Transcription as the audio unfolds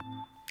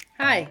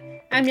Hi,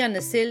 I'm Janne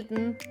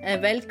Silden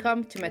and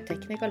welcome to my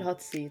technical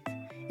hot seat.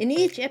 In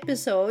each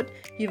episode,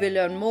 you will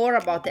learn more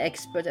about the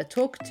expert I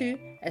talk to,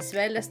 as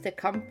well as the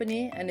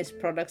company and its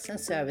products and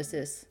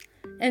services.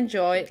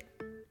 Enjoy!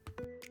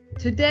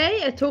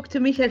 Today, I talk to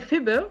Michael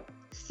Fibbe,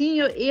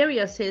 Senior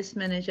Area Sales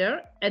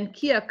Manager and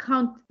Key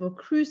Account for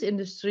Cruise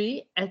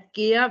Industry at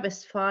GEA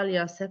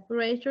Westfalia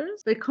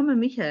Separators. Welcome,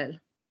 Michael.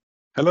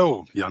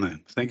 Hello, Janne.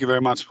 Thank you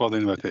very much for the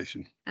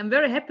invitation. I'm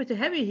very happy to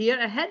have you here.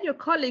 I had your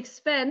colleague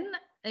Sven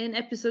in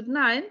episode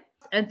 9,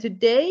 and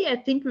today I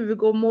think we will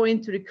go more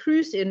into the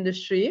cruise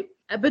industry.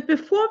 But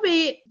before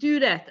we do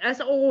that,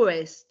 as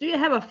always, do you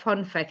have a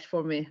fun fact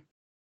for me?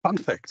 Fun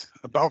fact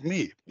about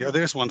me. Yeah,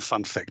 there's one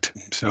fun fact.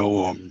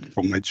 So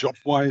from my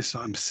job-wise,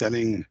 I'm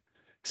selling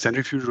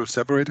centrifugal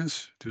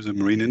separators to the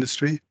marine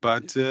industry,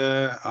 but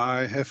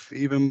I have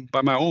even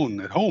by my own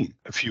at home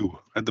a few,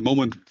 at the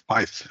moment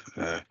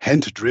 5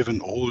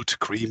 hand-driven old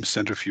cream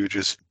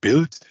centrifuges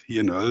built here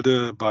in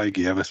Oelde by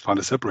GEA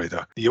Westfalia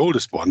Separator. The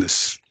oldest one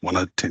is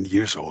 110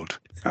 years old.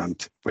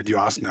 And when you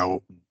ask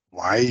now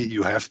why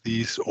you have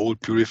these old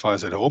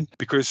purifiers at home,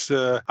 because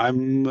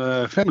I'm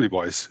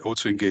family-wise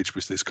also engaged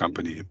with this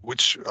company,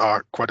 which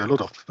are quite a lot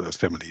of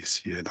families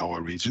here in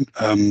our region.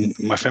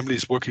 My family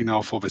is working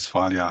now for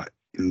Westfalia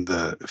in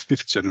the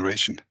 5th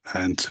generation,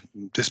 and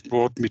this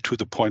brought me to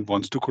the point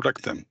once to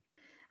collect them.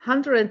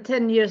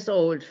 110 years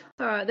old.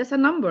 That's a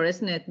number,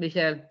 isn't it,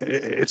 Michael?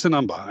 It's a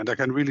number, and I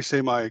can really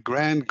say my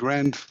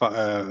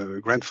grandfather,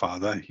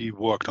 he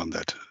worked on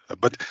that.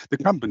 But the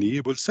company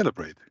will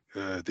celebrate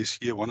this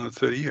year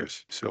 130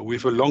 years. So we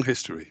have a long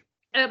history.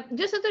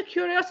 Just out of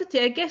curiosity,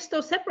 I guess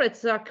those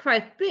separators are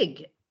quite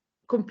big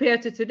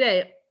compared to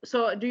today.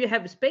 So do you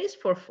have space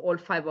for all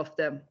 5 of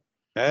them?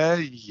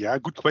 Yeah,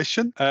 good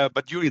question.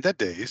 But during that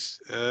days,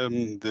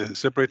 the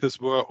separators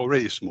were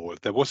already small.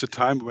 There was a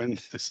time when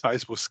the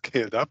size was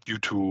scaled up due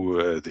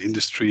to the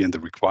industry and the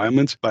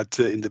requirements. But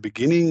in the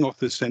beginning of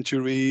the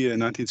century,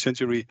 19th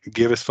century,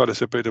 GEA Westfalia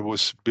Separator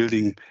was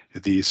building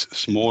these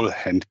small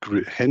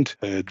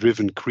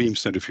hand-driven cream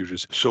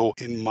centrifuges. So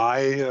in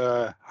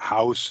my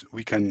house,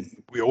 we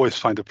always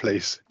find a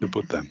place to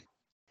put them.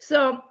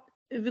 So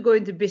we go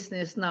into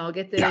business now,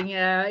 getting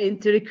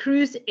into the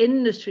cruise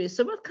industry.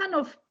 So what kind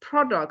of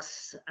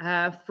products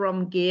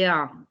from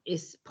GEA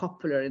is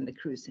popular in the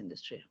cruise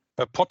industry?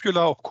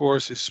 Popular, of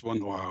course, is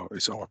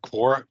our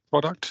core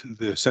product,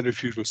 the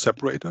centrifugal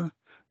separator,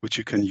 which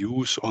you can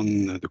use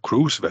on the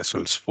cruise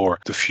vessels for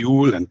the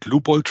fuel and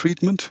lube oil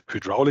treatment,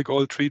 hydraulic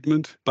oil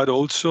treatment, but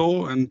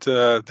also, and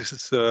this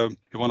is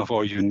one of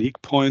our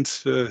unique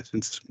points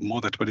since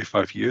more than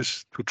 25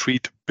 years, to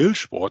treat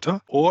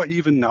bilgewater, or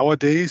even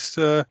nowadays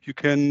you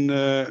can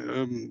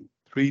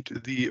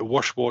treat the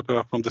wash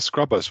water from the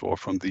scrubbers or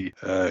from the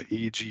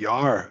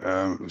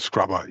EGR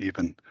scrubber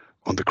even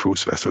on the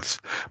cruise vessels.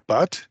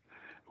 But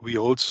we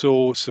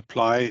also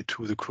supply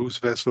to the cruise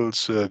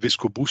vessels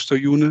visco booster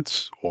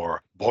units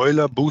or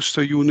boiler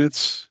booster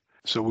units.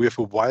 So we have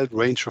a wide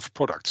range of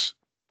products.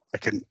 I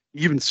can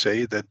even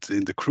say that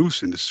in the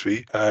cruise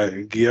industry,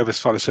 GEA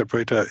Westfalia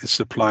Separator is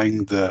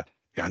supplying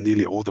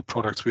nearly all the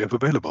products we have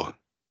available,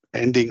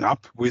 ending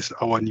up with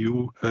our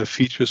new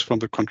features from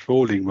the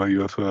controlling, where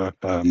you have a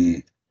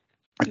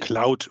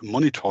cloud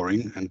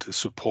monitoring and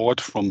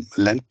support from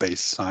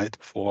land-based side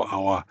for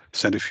our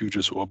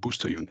centrifuges or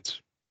booster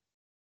units.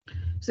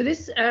 So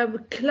this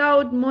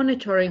cloud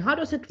monitoring, how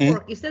does it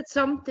work? Is that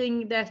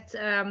something that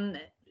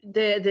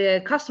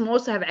the customer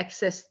also have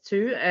access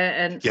to?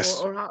 Yes.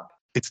 Or how?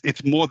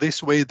 It's more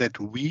this way that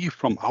we,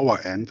 from our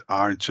end,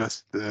 are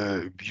just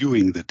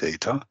viewing the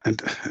data.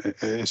 And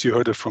as you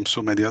heard it from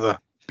so many other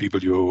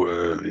people you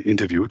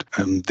interviewed,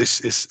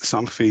 this is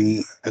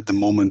something at the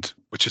moment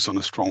which is on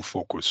a strong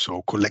focus.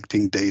 So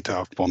collecting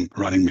data from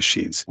running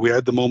machines. We are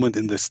at the moment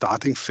in the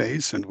starting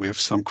phase, and we have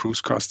some cruise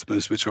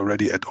customers which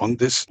already add on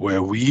this,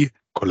 where we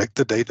collect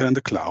the data in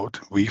the cloud.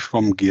 We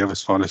from GEA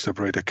Westfalia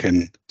Separator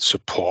can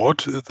support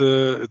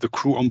the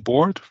crew on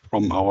board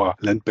from our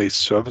land-based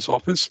service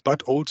office,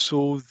 but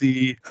also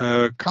the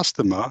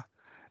customer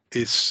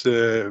is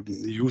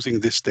using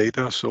this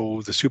data.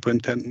 So the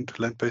superintendent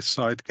land-based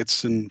side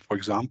gets for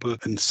example,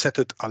 a set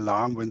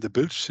alarm when the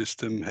bilge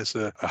system has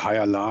a high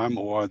alarm,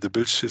 or the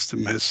bilge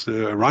system has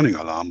a running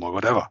alarm, or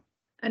whatever.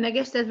 And I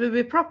guess that will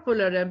be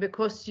popular then,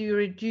 because you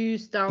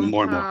reduce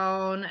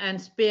downtime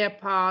and spare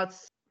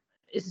parts.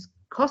 Is it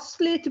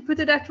costly, to put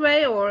it that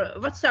way, or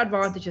what's the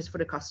advantages for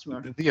the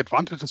customer? The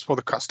advantages for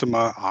the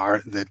customer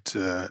are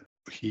that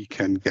he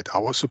can get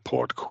our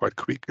support quite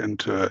quick,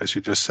 and as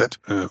you just said,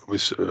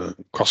 with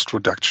cost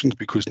reductions,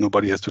 because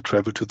nobody has to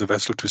travel to the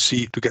vessel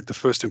to get the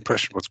first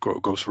impression what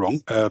goes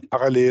wrong.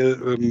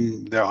 Parallel,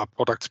 there are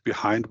products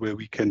behind where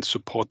we can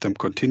support them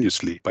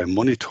continuously by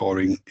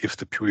monitoring if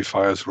the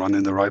purifiers run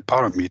in the right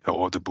parameter,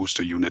 or the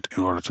booster unit,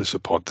 in order to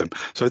support them.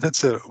 So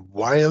that's a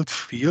wild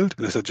field,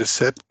 and as I just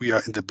said, we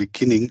are in the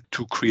beginning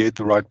to create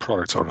the right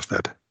products out of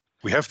that.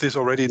 We have this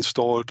already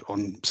installed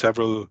on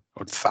several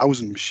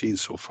 1,000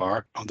 machines so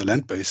far on the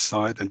land-based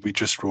side, and we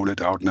just roll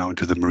it out now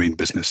into the marine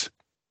business.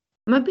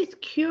 I'm a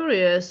bit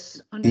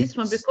curious on this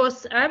one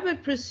because I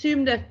would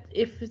presume that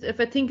if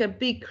I think a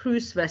big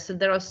cruise vessel,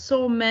 there are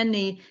so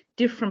many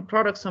different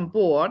products on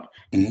board.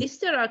 Is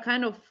there a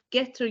kind of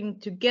getting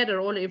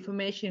together all the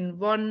information in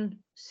one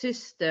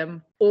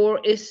system, or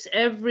is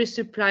every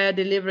supplier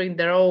delivering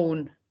their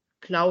own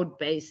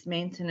cloud-based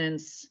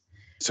maintenance?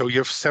 So you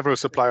have several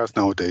suppliers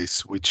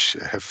nowadays which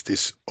have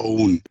this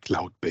own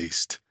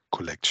cloud-based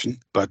collection,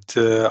 but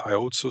I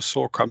also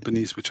saw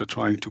companies which are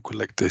trying to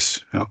collect this.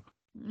 Yeah.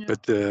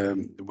 But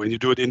when you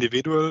do it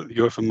individual,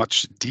 you have a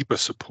much deeper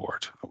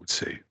support, I would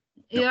say.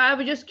 Yeah, I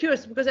was just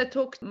curious because I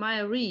talked to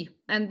Myri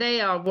and they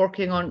are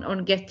working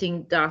on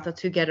getting data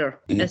together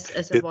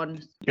as a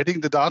one.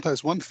 Getting the data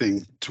is one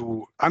thing,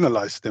 to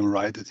analyze them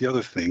right is the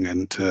other thing.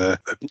 And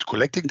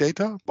collecting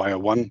data via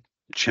one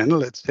channel,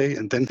 let's say,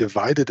 and then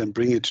divide it and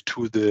bring it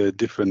to the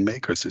different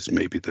makers is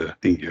maybe the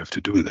thing you have to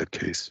do in that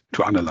case,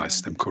 to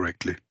analyze them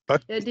correctly.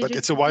 But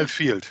it's a wild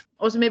field.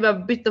 Also maybe a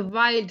bit of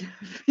wild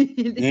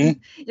field in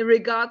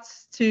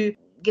regards to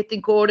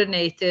getting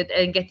coordinated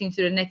and getting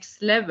to the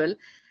next level.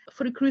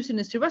 For the cruise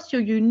industry, what's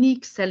your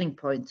unique selling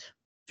point?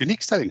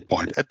 Unique selling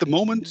point. At the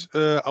moment,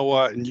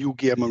 our new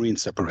GEA Marine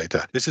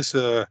separator. This is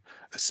a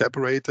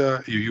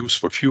separator you use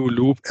for fuel,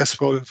 lube, as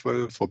well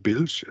for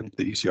bilge and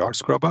the ECR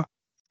scrubber.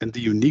 And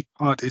the unique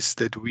part is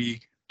that we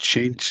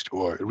changed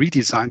or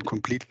redesigned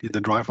completely the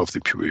drive of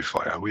the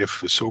purifier. We have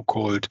a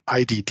so-called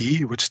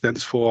IDD, which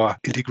stands for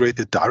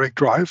Integrated Direct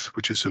Drive,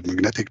 which is a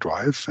magnetic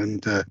drive.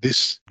 And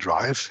this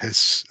drive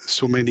has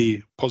so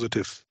many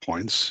positive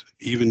points,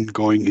 even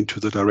going into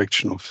the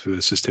direction of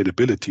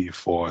sustainability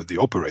for the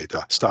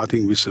operator,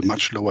 starting with a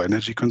much lower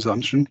energy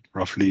consumption,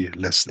 roughly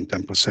less than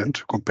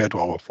 10% compared to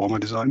our former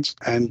designs,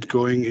 and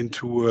going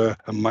into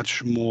a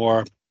much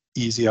more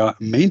easier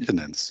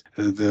maintenance.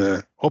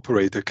 The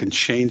operator can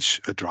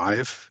change a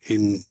drive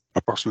in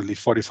approximately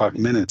 45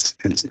 minutes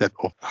instead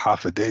of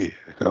half a day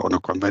on a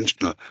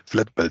conventional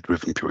flat belt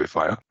driven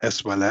purifier,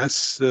 as well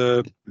as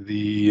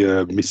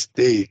the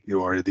mistake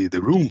or the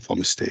room for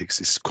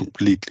mistakes is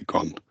completely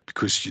gone,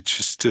 because you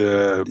just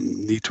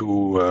need to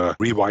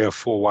rewire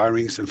 4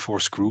 wirings and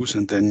 4 screws,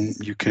 and then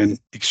you can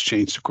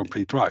exchange the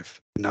complete drive.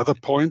 Another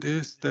point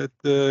is that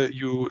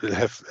you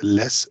have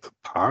less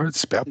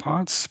spare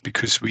parts,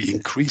 because we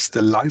increase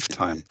the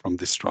lifetime from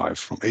this drive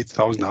from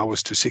 8,000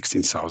 hours to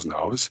 16,000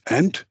 hours.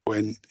 And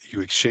when you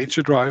exchange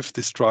a drive,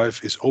 this drive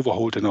is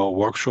overhauled in our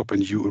workshop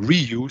and you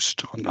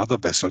reused on other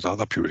vessels,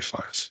 other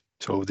purifiers.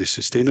 So the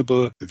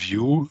sustainable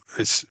view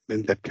is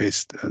in that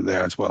case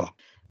there as well.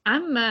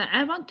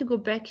 I want to go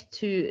back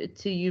to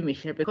you,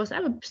 Michael, because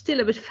I'm still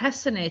a bit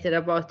fascinated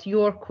about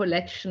your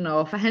collection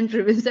of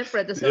hand-driven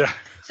separators.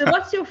 So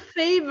what's your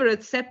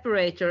favorite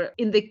separator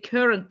in the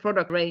current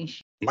product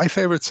range? My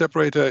favorite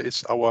separator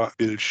is our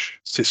bilge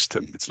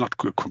system. It's not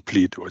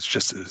complete, or it's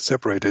just a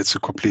separator. It's a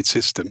complete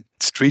system.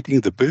 It's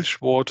treating the bilge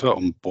water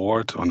on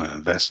board on a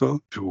vessel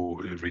to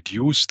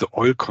reduce the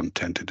oil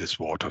content in this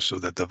water so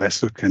that the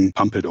vessel can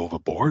pump it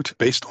overboard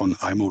based on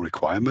IMO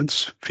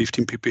requirements,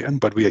 15 ppm,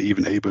 but we are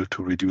even able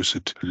to reduce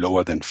it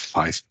lower than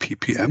 5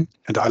 ppm.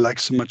 And I like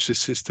so much this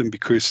system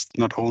because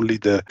not only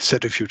the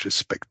centrifuge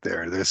aspect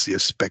there's the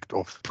aspect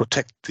of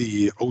protect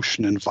the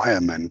ocean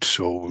environment,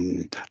 so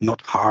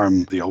not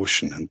harm the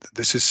ocean. And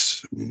this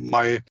is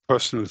my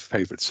personal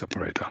favorite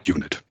separator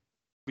unit.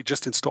 We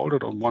just installed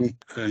it on one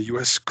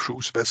US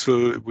cruise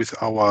vessel with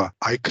our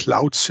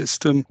iCloud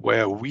system,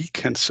 where we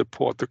can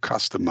support the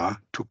customer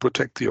to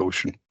protect the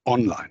ocean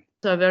online.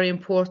 So a very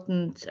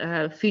important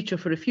feature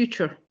for the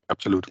future.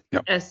 Absolutely.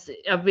 Yeah. As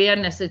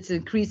awareness, it's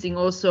increasing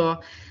also,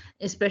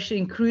 especially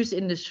in cruise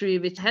industry,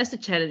 which has the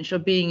challenge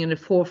of being in the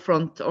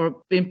forefront or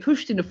being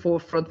pushed in the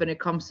forefront when it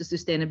comes to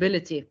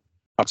sustainability.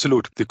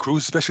 Absolutely.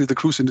 Especially the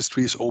cruise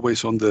industry is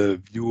always on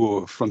the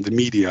view from the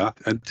media.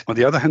 And on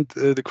the other hand,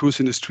 the cruise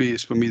industry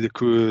is for me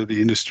the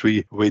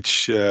industry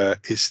which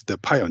is the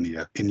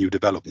pioneer in new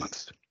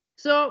developments.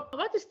 So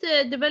what is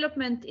the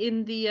development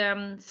in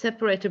the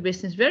separator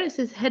business? Where is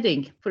it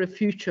heading for the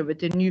future with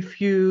the new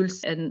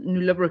fuels and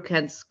new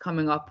lubricants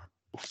coming up?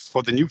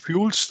 For the new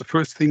fuels, the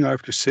first thing I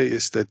have to say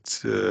is that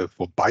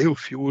for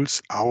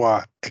biofuels,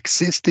 our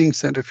existing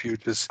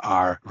centrifuges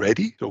are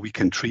ready, so we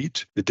can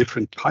treat the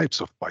different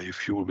types of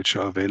biofuel which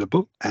are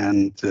available.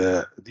 And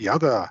the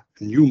other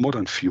new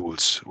modern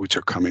fuels which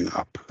are coming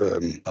up,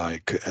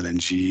 like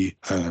LNG,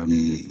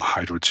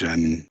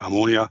 hydrogen,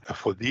 ammonia,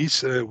 for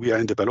these we are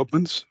in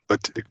development.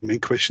 But the main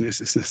question is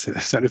the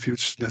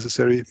centrifuge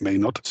necessary? May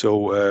not.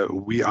 So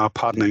we are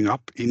partnering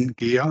up in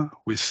GEA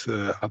with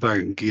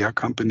other GEA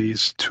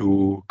companies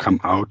to come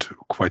out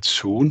quite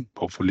soon,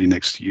 hopefully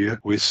next year,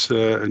 with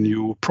a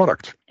new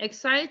product.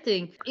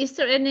 Exciting. Is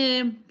there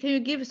any? Can you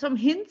give some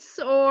hints,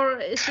 or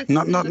is it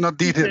not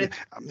detailed?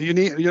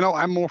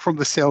 I'm more from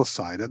the sales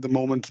side at the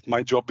moment.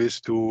 My job is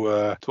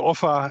to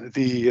offer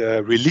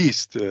the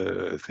released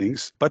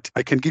things. But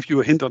I can give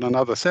you a hint on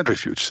another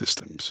centrifuge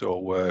system. So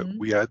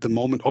we are at the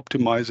moment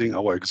optimizing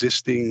our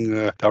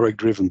existing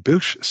direct-driven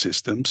bilge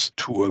systems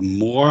to a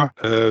more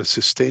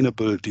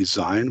sustainable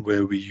design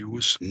where we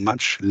use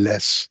much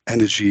less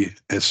energy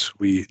as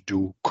we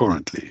do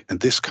currently. And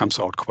this comes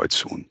out quite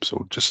soon.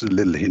 So just a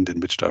little hint in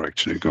which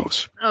direction it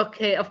goes.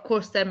 Okay, of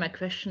course, then my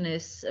question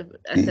is,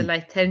 as a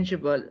like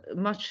tangible,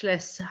 much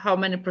less, how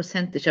many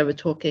percentage are we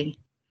talking?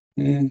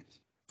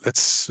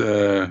 Let's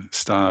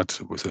start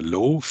with a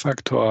low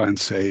factor and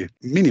say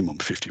minimum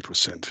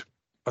 50%.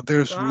 But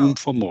there's room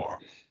for more.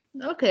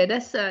 Okay,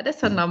 that's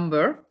a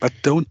number. But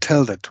don't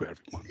tell that to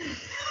everyone.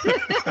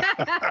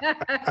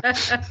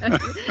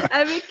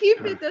 I will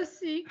keep it a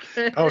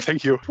secret. Oh,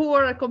 thank you.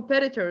 Poor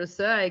competitors,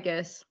 I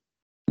guess.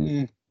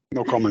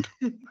 No comment.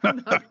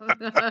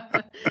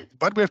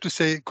 But we have to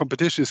say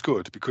competition is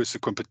good because the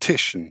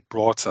competition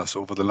brought us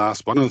over the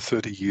last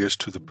 130 years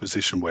to the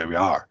position where we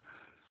are.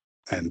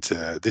 And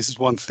this is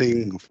one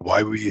thing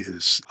why we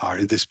are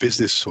in this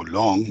business so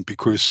long,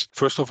 because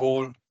first of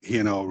all,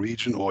 here in our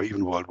region or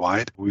even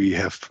worldwide, we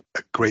have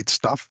great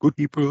staff, good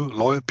people,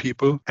 loyal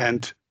people.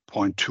 And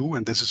point two,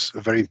 and this is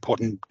a very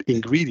important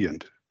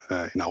ingredient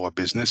in our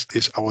business,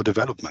 is our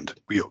development.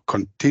 We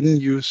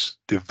continuously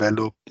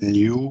develop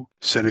new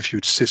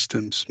centrifuge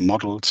systems,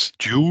 models,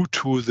 due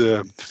to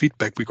the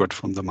feedback we got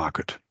from the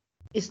market.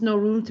 It's no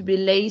room to be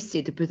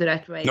lazy, to put it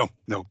that way.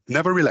 No,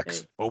 never relax.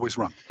 Okay. Always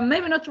run.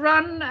 Maybe not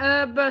run,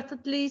 but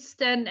at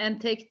least and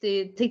take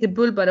the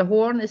bull by the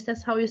horn. Is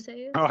that how you say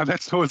it? Oh,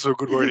 that's also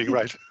good wording,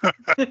 right?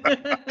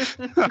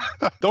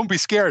 Don't be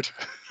scared.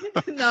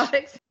 No.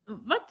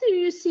 What do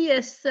you see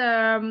as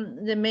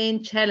the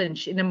main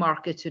challenge in the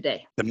market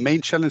today? The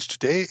main challenge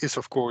today is,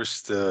 of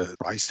course, the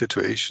price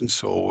situation.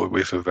 So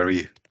we have a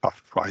very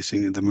tough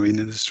pricing in the marine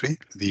industry,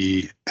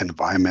 the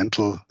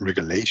environmental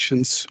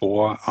regulations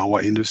for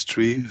our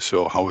industry,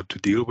 so how to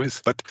deal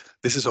with. But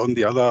this is, on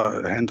the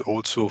other hand,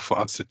 also for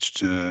us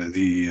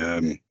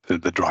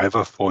the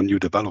driver for new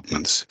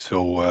developments.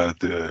 So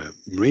the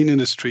marine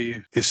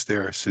industry is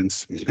there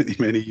since many,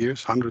 many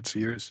years, hundreds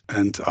of years.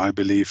 And I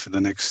believe in the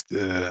next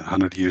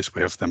 100 years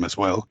we have them as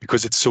well,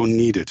 because it's so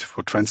needed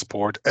for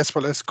transport as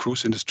well as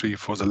cruise industry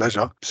for the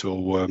leisure.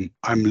 So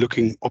I'm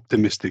looking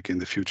optimistic in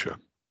the future.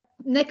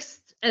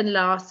 Next and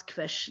last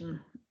question.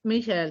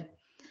 Michael,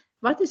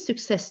 what is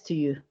success to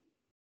you?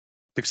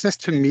 Success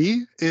to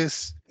me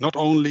is not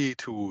only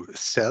to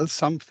sell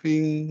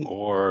something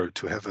or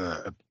to have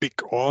a big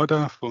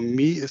order. For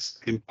me, it's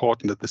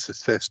important that the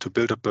success to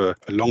build up a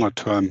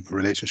longer-term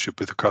relationship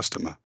with the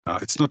customer.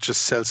 It's not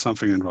just sell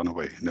something and run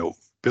away. No,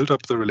 build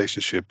up the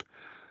relationship,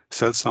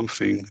 sell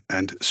something,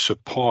 and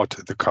support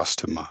the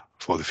customer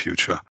for the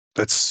future.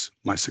 That's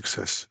my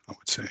success, I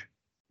would say.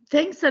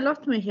 Thanks a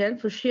lot, Michael,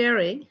 for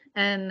sharing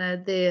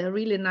and the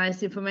really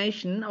nice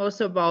information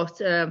also about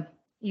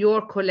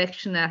your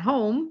collection at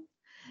home.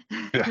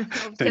 Yeah,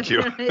 thank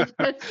you.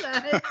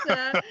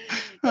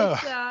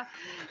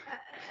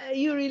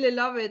 You really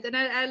love it, and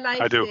I like.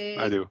 I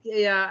do.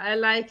 Yeah, I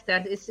like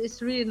that.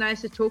 It's really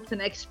nice to talk to an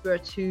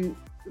expert who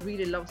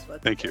really loves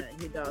what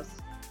he does.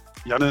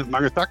 Janne,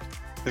 mange tak.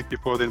 Thank you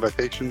for the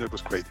invitation. It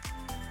was great.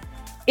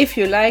 If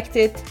you liked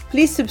it,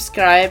 please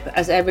subscribe,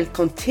 as I will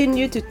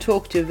continue to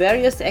talk to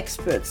various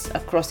experts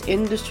across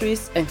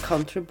industries and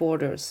country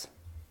borders.